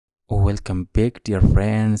Welcome back, dear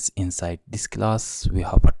friends. Inside this class we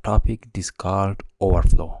have a topic this called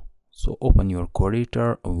overflow. So open your code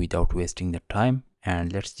editor without wasting the time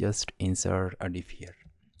and let's just insert a div here.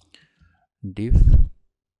 Div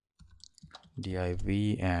div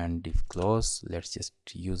and div close. Let's just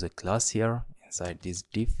use a class here. Inside this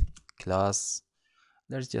div class,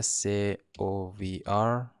 let's just say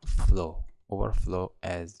overflow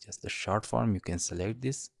as just the short form. You can select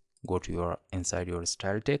this, go to your inside your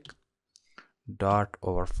style tag dot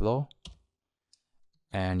overflow,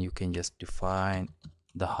 and you can just define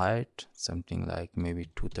the height something like maybe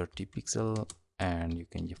 230 pixel, and you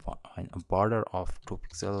can define a border of 2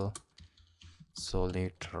 pixel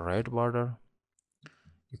solid red border.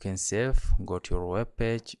 You can save, go to your web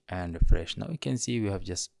page and refresh. Now you can see we have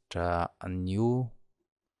just a new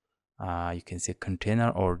you can say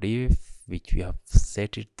container or div which we have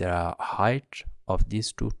set it the height of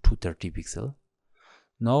this to 230 pixel.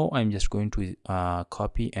 Now I'm just going to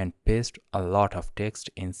copy and paste a lot of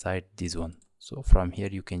text inside this one. So from here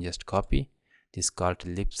you can just copy this called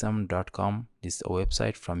lipsum.com, this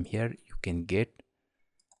website. From here you can get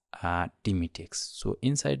timmy text. So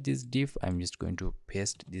inside this div I'm just going to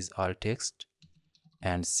paste this alt text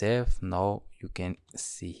and save. Now you can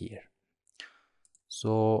see here.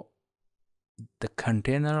 So the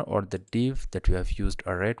container or the div that we have used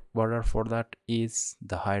a red border for, that is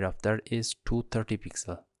the height of that is 230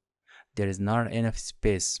 pixel. There is not enough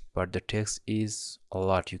space, but the text is a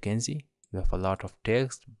lot. You can see we have a lot of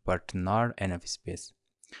text but not enough space.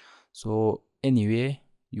 So anyway,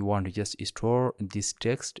 you want to just store this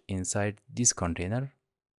text inside this container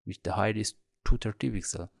which the height is 230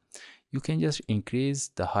 pixel. You can just increase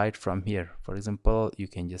the height from here. For example, you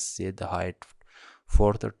can just set the height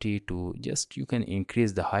 430 to just, you can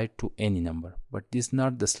increase the height to any number, but this is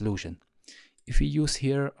not the solution. If we use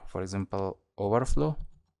here for example overflow,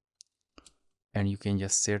 and you can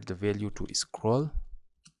just set the value to scroll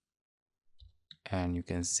and you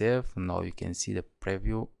can save. Now you can see the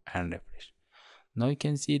preview and refresh. Now you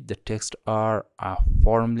can see the text are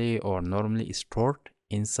formally or normally stored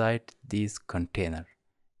inside this container,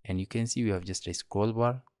 and you can see we have just a scroll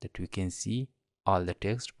bar that we can see all the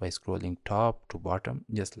text by scrolling top to bottom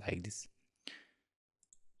just like this.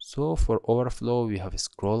 So for overflow we have a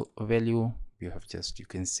scroll value. We have just, you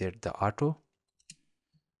can set the auto,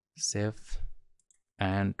 save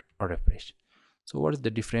and refresh. So what is the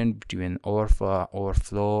difference between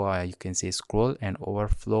overflow you can say scroll and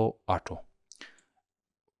overflow auto?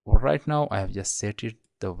 Right now I have just set it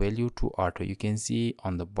the value to auto. You can see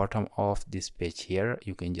on the bottom of this page here,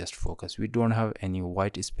 you can just focus. We don't have any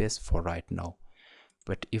white space for right now,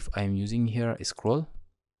 but if I'm using here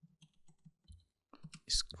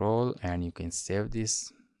scroll and you can save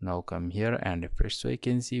this. Now come here and refresh. So you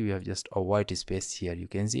can see we have just a white space here. You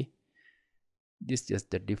can see this is just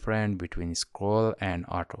the difference between scroll and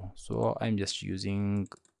auto. So I'm just using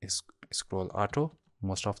scroll auto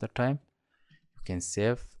most of the time. You can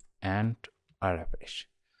save and refresh.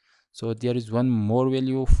 So there is one more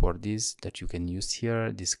value for this that you can use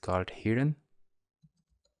here. This is called hidden.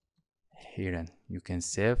 You can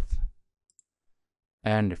save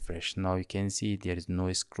and refresh. Now you can see there is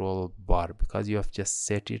no scroll bar because you have just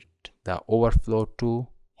set it the overflow to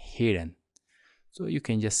hidden. So you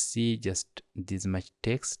can just see just this much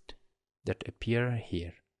text that appear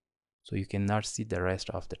here. So you cannot see the rest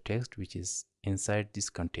of the text which is inside this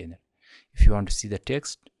container. If you want to see the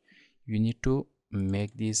text, you need to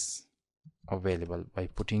make this available by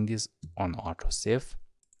putting this on auto. Save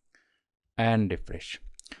and refresh.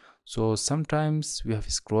 So sometimes we have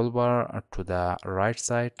a scroll bar to the right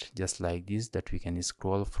side just like this, that we can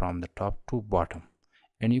scroll from the top to bottom,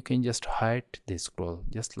 and you can just hide the scroll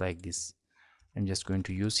just like this. I'm just going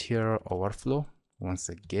to use here overflow once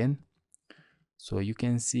again. So you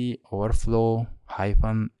can see overflow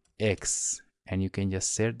 -x, and you can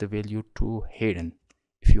just set the value to hidden.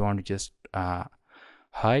 If you want to just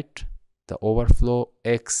hide the overflow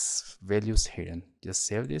x values hidden, just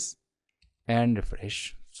save this and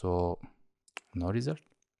refresh. So no result.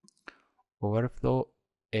 Overflow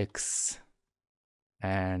x,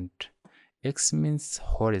 and x means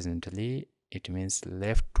horizontally, it means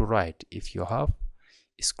left to right. If you have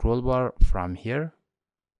a scroll bar from here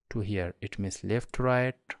to here, it means left to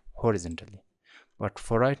right horizontally. But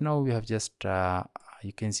for right now we have just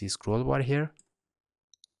you can see scroll bar here.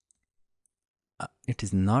 It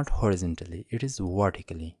is not horizontally, it is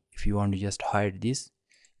vertically. If you want to just hide this,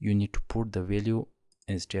 you need to put the value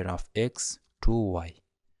instead of x to y.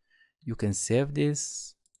 You can save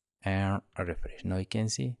this and refresh. Now you can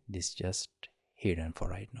see this just hidden for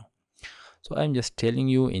right now. So I'm just telling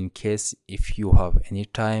you, in case if you have any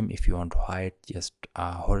time, if you want to hide just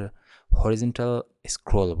horizontal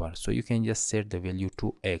scroll bar, so you can just set the value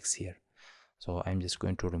to X here. So I'm just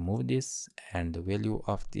going to remove this, and the value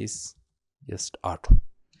of this just auto.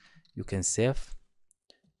 You can save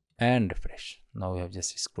and refresh. Now we have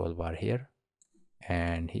just a scroll bar here,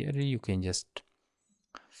 and here you can just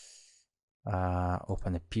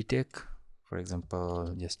open a p tag, for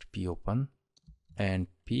example, just p open and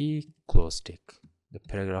p close tag. The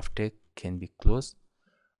paragraph tag can be closed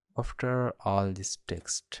after all this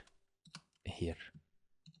text here.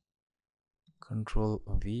 Control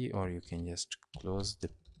V, or you can just close the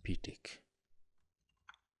p tag.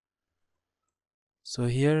 So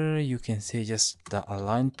here you can say just the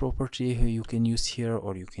align property you can use here,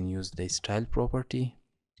 or you can use the style property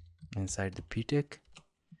inside the p tag.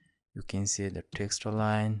 You can say the text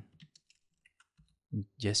align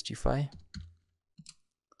justify,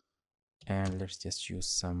 and let's just use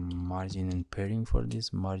some margin and padding for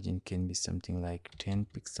this. Margin can be something like 10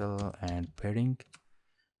 pixel, and padding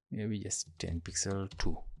maybe just 10 pixel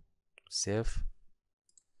too. Save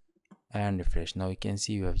and refresh. Now you can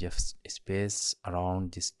see you have just space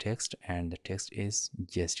around this text, and the text is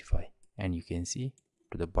justify, and you can see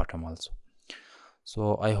to the bottom also.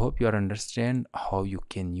 So I hope you understand how you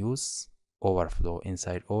can use overflow.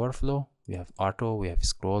 Inside overflow we have auto, we have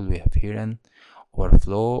scroll, we have hidden,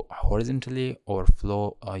 overflow horizontally,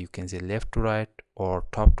 overflow you can say left to right or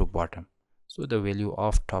top to bottom. So the value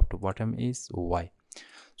of top to bottom is Y.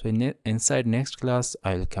 So inside next class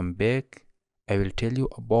I will come back. I will tell you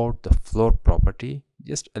about the float property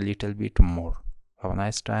just a little bit more. Have a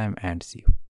nice time and see you.